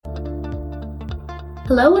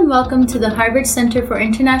Hello and welcome to the Harvard Center for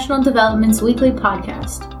International Development's weekly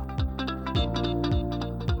podcast.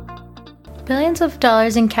 Billions of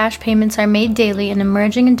dollars in cash payments are made daily in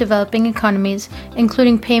emerging and developing economies,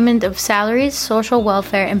 including payment of salaries, social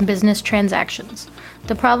welfare, and business transactions.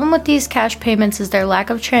 The problem with these cash payments is their lack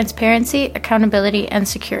of transparency, accountability, and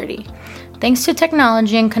security. Thanks to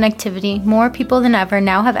technology and connectivity, more people than ever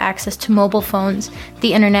now have access to mobile phones,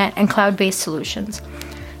 the internet, and cloud-based solutions.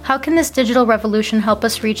 How can this digital revolution help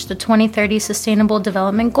us reach the 2030 Sustainable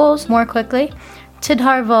Development Goals more quickly?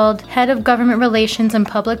 Tidhar Vald, Head of Government Relations and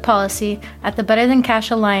Public Policy at the Better Than Cash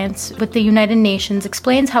Alliance with the United Nations,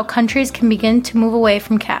 explains how countries can begin to move away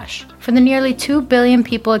from cash. For the nearly 2 billion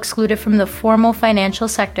people excluded from the formal financial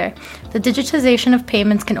sector, the digitization of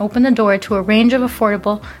payments can open the door to a range of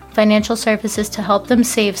affordable financial services to help them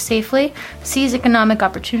save safely, seize economic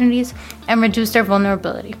opportunities, and reduce their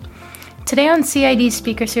vulnerability. Today on CID's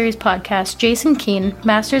Speaker Series podcast, Jason Keene,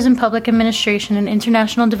 Master's in Public Administration and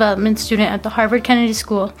International Development student at the Harvard Kennedy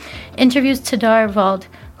School, interviews Tidhar Vald,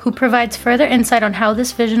 who provides further insight on how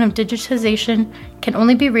this vision of digitization can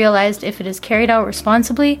only be realized if it is carried out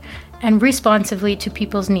responsibly and responsively to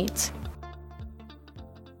people's needs.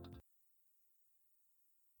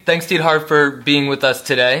 Thanks, Tidhar, for being with us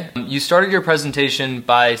today. You started your presentation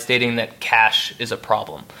by stating that cash is a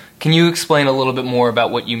problem. Can you explain a little bit more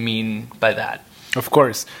about what you mean by that? Of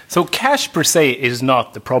course. So cash per se is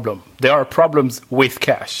not the problem. There are problems with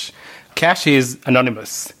cash. Cash is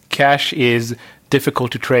anonymous. Cash is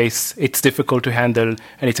difficult to trace, it's difficult to handle,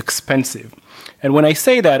 and it's expensive. And when I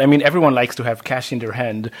say that, I mean everyone likes to have cash in their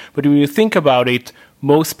hand, but when you think about it,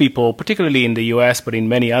 most people, particularly in the US, but in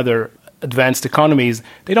many other advanced economies,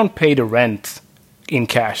 they don't pay the rent in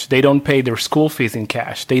cash. They don't pay their school fees in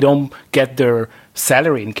cash. They don't get their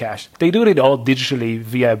salary in cash. They do it all digitally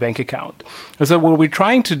via a bank account. And so what we're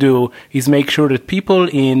trying to do is make sure that people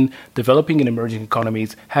in developing and emerging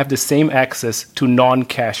economies have the same access to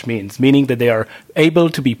non-cash means, meaning that they are able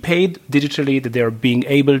to be paid digitally, that they are being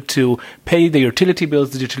able to pay their utility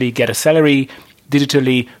bills digitally, get a salary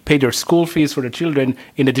digitally, pay their school fees for their children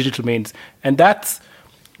in the digital means. And that's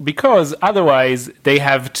because otherwise they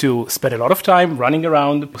have to spend a lot of time running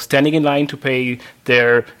around, standing in line to pay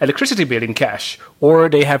their electricity bill in cash, or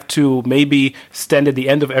they have to maybe stand at the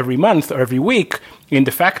end of every month or every week in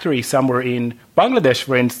the factory somewhere in Bangladesh,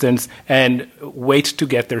 for instance, and wait to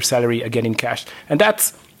get their salary again in cash. And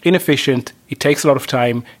that's inefficient, it takes a lot of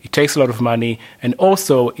time, it takes a lot of money, and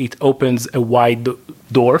also it opens a wide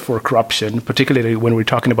door for corruption, particularly when we're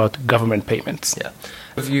talking about government payments. Yeah.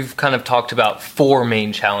 You've kind of talked about four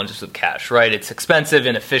main challenges with cash, right? It's expensive,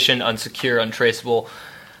 inefficient, unsecure, untraceable.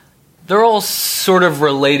 They're all sort of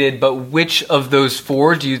related, but which of those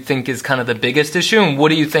four do you think is kind of the biggest issue? And what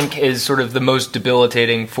do you think is sort of the most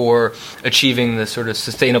debilitating for achieving the sort of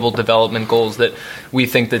sustainable development goals that we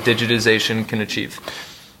think that digitization can achieve?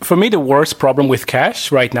 For me, the worst problem with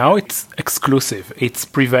cash right now, it's exclusive. It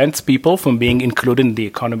prevents people from being included in the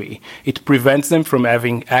economy. It prevents them from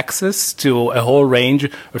having access to a whole range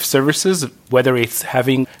of services, whether it's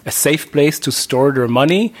having a safe place to store their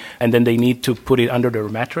money and then they need to put it under their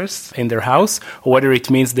mattress in their house, or whether it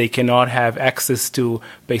means they cannot have access to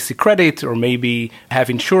basic credit or maybe have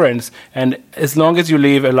insurance. And as long as you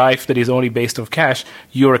live a life that is only based on cash,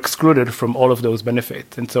 you're excluded from all of those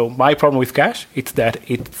benefits. And so my problem with cash, it's that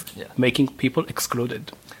it's making people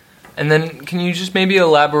excluded. And then can you just maybe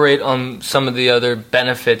elaborate on some of the other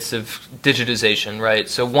benefits of digitization, right?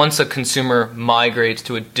 So once a consumer migrates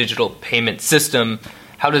to a digital payment system,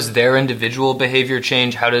 how does their individual behavior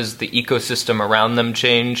change? How does the ecosystem around them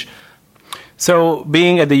change? So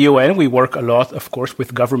being at the UN, we work a lot, of course,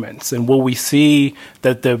 with governments. And what we see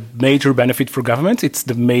that the major benefit for governments, it's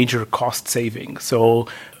the major cost saving. So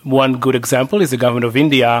one good example is the government of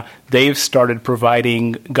India. They've started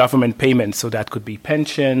providing government payments. So that could be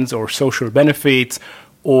pensions or social benefits,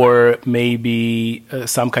 or maybe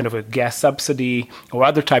some kind of a gas subsidy or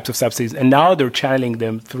other types of subsidies. And now they're channeling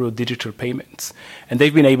them through digital payments. And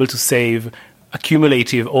they've been able to save a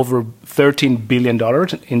cumulative over $13 billion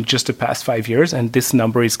in just the past 5 years, and this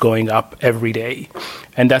number is going up every day.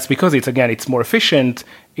 And that's because it's more efficient,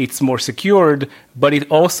 it's more secured, but it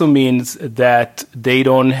also means that they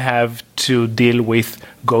don't have to deal with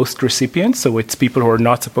ghost recipients. So it's people who are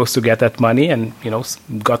not supposed to get that money and,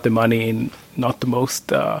 got the money in not the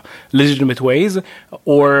most legitimate ways,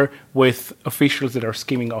 or with officials that are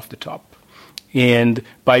skimming off the top. And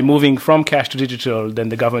by moving from cash to digital, then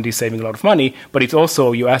the government is saving a lot of money. But it's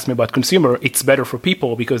also, you asked me about consumer, it's better for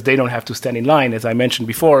people because they don't have to stand in line, as I mentioned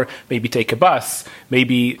before, maybe take a bus,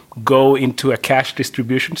 maybe go into a cash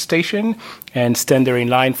distribution station and stand there in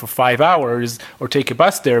line for 5 hours or take a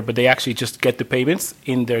bus there, but they actually just get the payments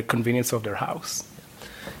in the convenience of their house.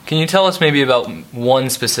 Can you tell us maybe about one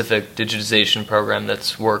specific digitization program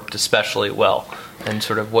that's worked especially well and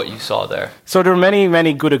sort of what you saw there? So there are many,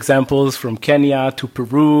 many good examples from Kenya to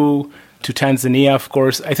Peru to Tanzania, of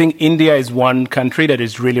course. I think India is one country that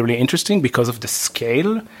is really, really interesting because of the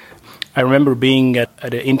scale. I remember being at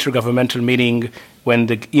an intergovernmental meeting when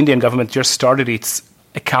the Indian government just started its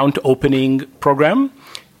account opening program.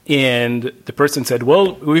 And the person said,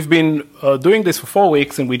 well, we've been doing this for 4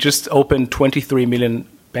 weeks and we just opened 23 million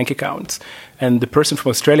bank accounts. And the person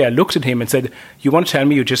from Australia looked at him and said, you want to tell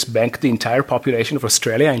me you just banked the entire population of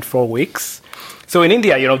Australia in 4 weeks? So in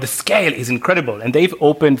India, the scale is incredible. And they've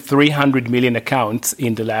opened 300 million accounts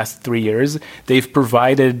in the last 3 years. They've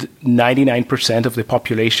provided 99% of the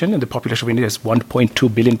population, and the population of India is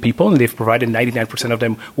 1.2 billion people, and they've provided 99% of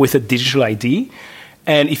them with a digital ID.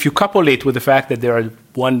 And if you couple it with the fact that there are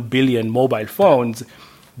 1 billion mobile phones,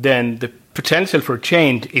 then the potential for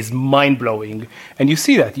change is mind-blowing. And you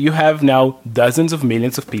see that. You have now dozens of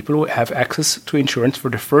millions of people who have access to insurance for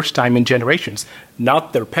the first time in generations.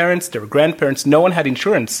 Not their parents, their grandparents. No one had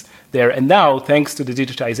insurance there. And now, thanks to the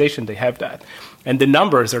digitization, they have that. And the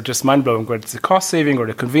numbers are just mind-blowing, whether it's the cost saving or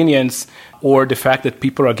the convenience or the fact that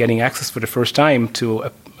people are getting access for the first time to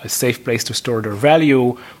a safe place to store their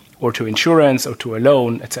value or to insurance or to a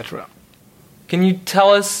loan, etc. Can you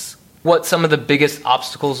tell us what some of the biggest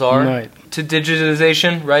obstacles are to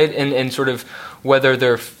digitization, right? And sort of whether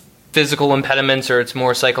they're physical impediments or it's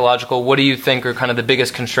more psychological. What do you think are kind of the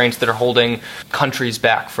biggest constraints that are holding countries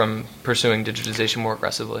back from pursuing digitization more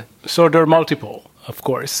aggressively? So there are multiple, of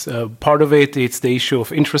course. Part of it is the issue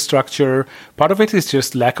of infrastructure. Part of it is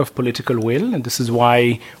just lack of political will. And this is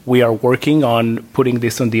why we are working on putting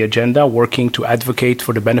this on the agenda, working to advocate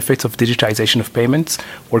for the benefits of digitization of payments,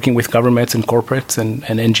 working with governments and corporates and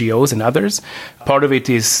NGOs and others. Part of it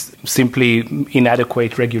is simply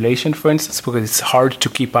inadequate regulation, for instance, because it's hard to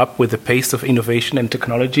keep up with the pace of innovation and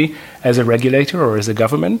technology as a regulator or as a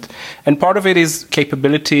government. And part of it is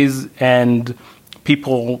capabilities and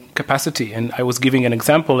people capacity. And I was giving an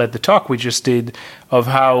example at the talk we just did of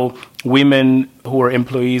how women who are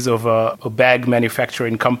employees of a bag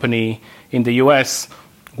manufacturing company in the US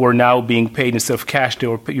were now being paid instead of cash. They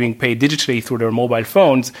were being paid digitally through their mobile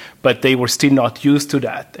phones, but they were still not used to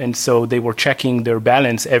that. And so they were checking their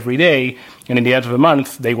balance every day. And in the end of the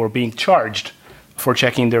month, they were being charged for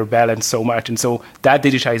checking their balance so much. And so that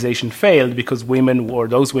digitization failed because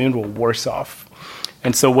those women were worse off.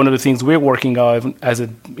 And so one of the things we're working on as a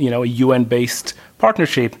UN-based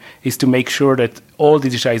partnership is to make sure that all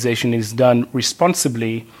digitization is done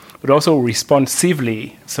responsibly, but also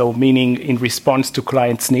responsively, so meaning in response to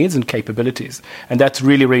clients' needs and capabilities. And that's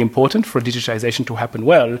really, really important for digitization to happen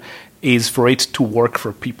well, is for it to work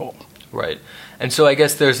for people. Right. And so I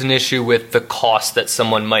guess there's an issue with the cost that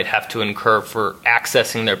someone might have to incur for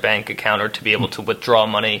accessing their bank account or to be able to withdraw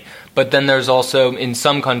money. But then there's also, in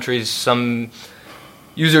some countries, some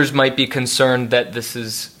users might be concerned that this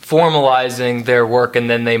is formalizing their work and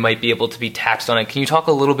then they might be able to be taxed on it. Can you talk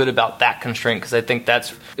a little bit about that constraint? Because I think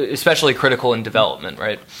that's especially critical in development,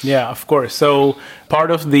 right? Yeah, of course. So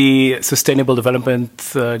part of the Sustainable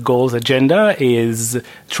Development Goals agenda is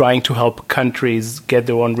trying to help countries get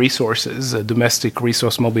their own resources. Domestic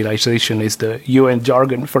resource mobilization is the UN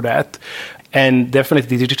jargon for that. And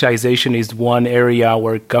definitely digitization is one area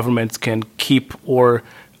where governments can keep or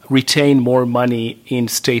retain more money in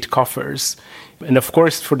state coffers. And of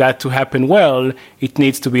course, for that to happen well, it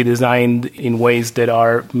needs to be designed in ways that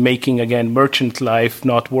are making, again, merchant life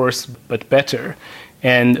not worse, but better.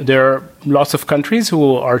 And there are lots of countries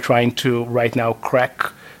who are trying to right now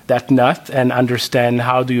crack that nut and understand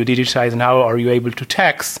how do you digitize and how are you able to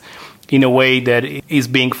tax in a way that is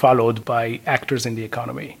being followed by actors in the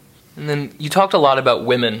economy. And then you talked a lot about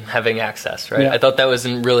women having access, right? Yeah. I thought that was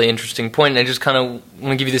a really interesting point, and I just kind of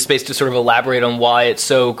want to give you the space to sort of elaborate on why it's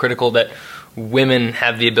so critical that women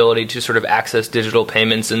have the ability to sort of access digital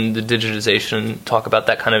payments and the digitization, talk about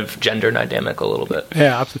that kind of gender dynamic a little bit.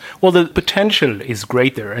 Yeah, absolutely. Well, the potential is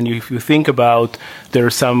great there. And if you think about, there are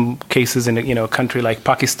some cases in a country like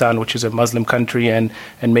Pakistan, which is a Muslim country, and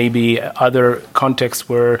maybe other contexts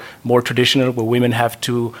where more traditional, where women have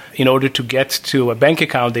to, in order to get to a bank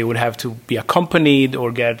account, they would have to be accompanied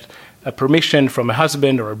or get a permission from a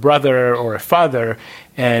husband or a brother or a father.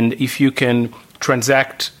 And if you can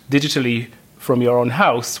transact digitally from your own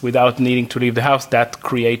house without needing to leave the house, that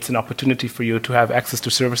creates an opportunity for you to have access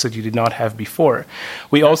to services you did not have before.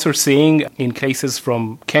 We also are seeing in cases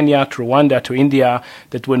from Kenya to Rwanda to India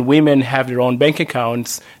that when women have their own bank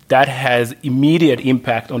accounts, that has immediate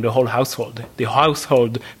impact on the whole household. The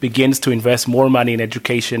household begins to invest more money in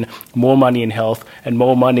education, more money in health, and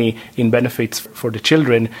more money in benefits for the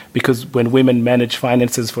children, because when women manage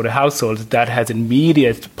finances for the household, that has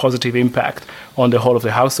immediate positive impact on the whole of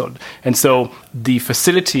the household. And so the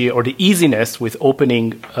facility or the easiness with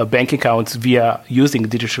opening bank accounts via using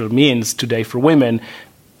digital means today for women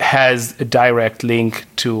has a direct link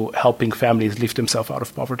to helping families lift themselves out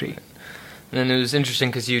of poverty. And it was interesting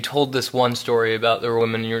because you told this one story about the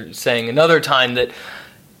women. You're saying another time that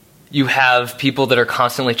you have people that are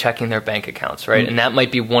constantly checking their bank accounts, right? And that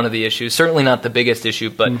might be one of the issues. Certainly not the biggest issue,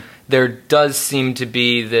 but there does seem to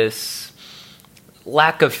be this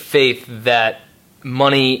lack of faith that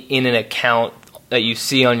money in an account that you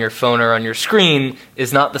see on your phone or on your screen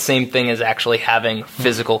is not the same thing as actually having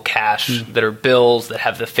physical cash that are bills that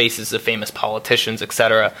have the faces of famous politicians,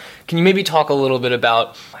 etc. Can you maybe talk a little bit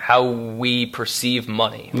about how we perceive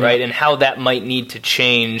money, right? And how that might need to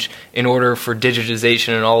change in order for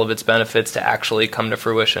digitization and all of its benefits to actually come to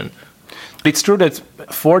fruition? It's true that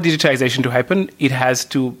for digitization to happen, it has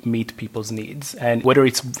to meet people's needs. And whether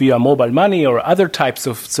it's via mobile money or other types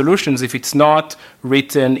of solutions, if it's not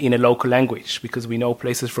written in a local language, because we know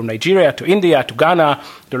places from Nigeria to India to Ghana,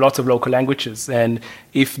 there are lots of local languages. And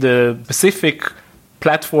if the specific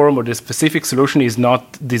platform or the specific solution is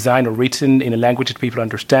not designed or written in a language that people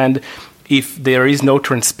understand, if there is no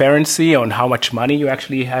transparency on how much money you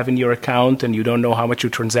actually have in your account and you don't know how much you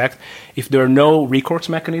transact, if there are no recourse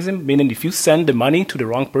mechanism, meaning if you send the money to the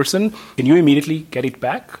wrong person, can you immediately get it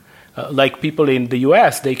back? Like people in the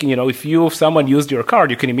US, they can, if someone used your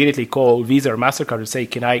card, you can immediately call Visa or MasterCard and say,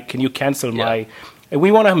 can you cancel my... And we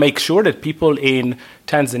want to make sure that people in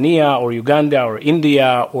Tanzania or Uganda or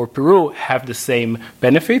India or Peru have the same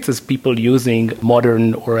benefits as people using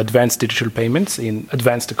modern or advanced digital payments in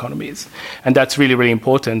advanced economies. And that's really, really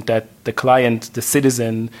important that the client, the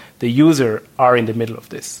citizen, the user are in the middle of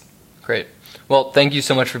this. Great. Well, thank you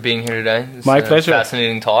so much for being here today. It's My pleasure.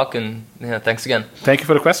 Fascinating talk, and thanks again. Thank you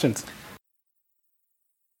for the questions.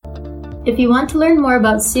 If you want to learn more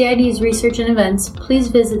about CID's research and events, please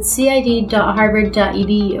visit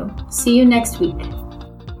cid.harvard.edu. See you next week.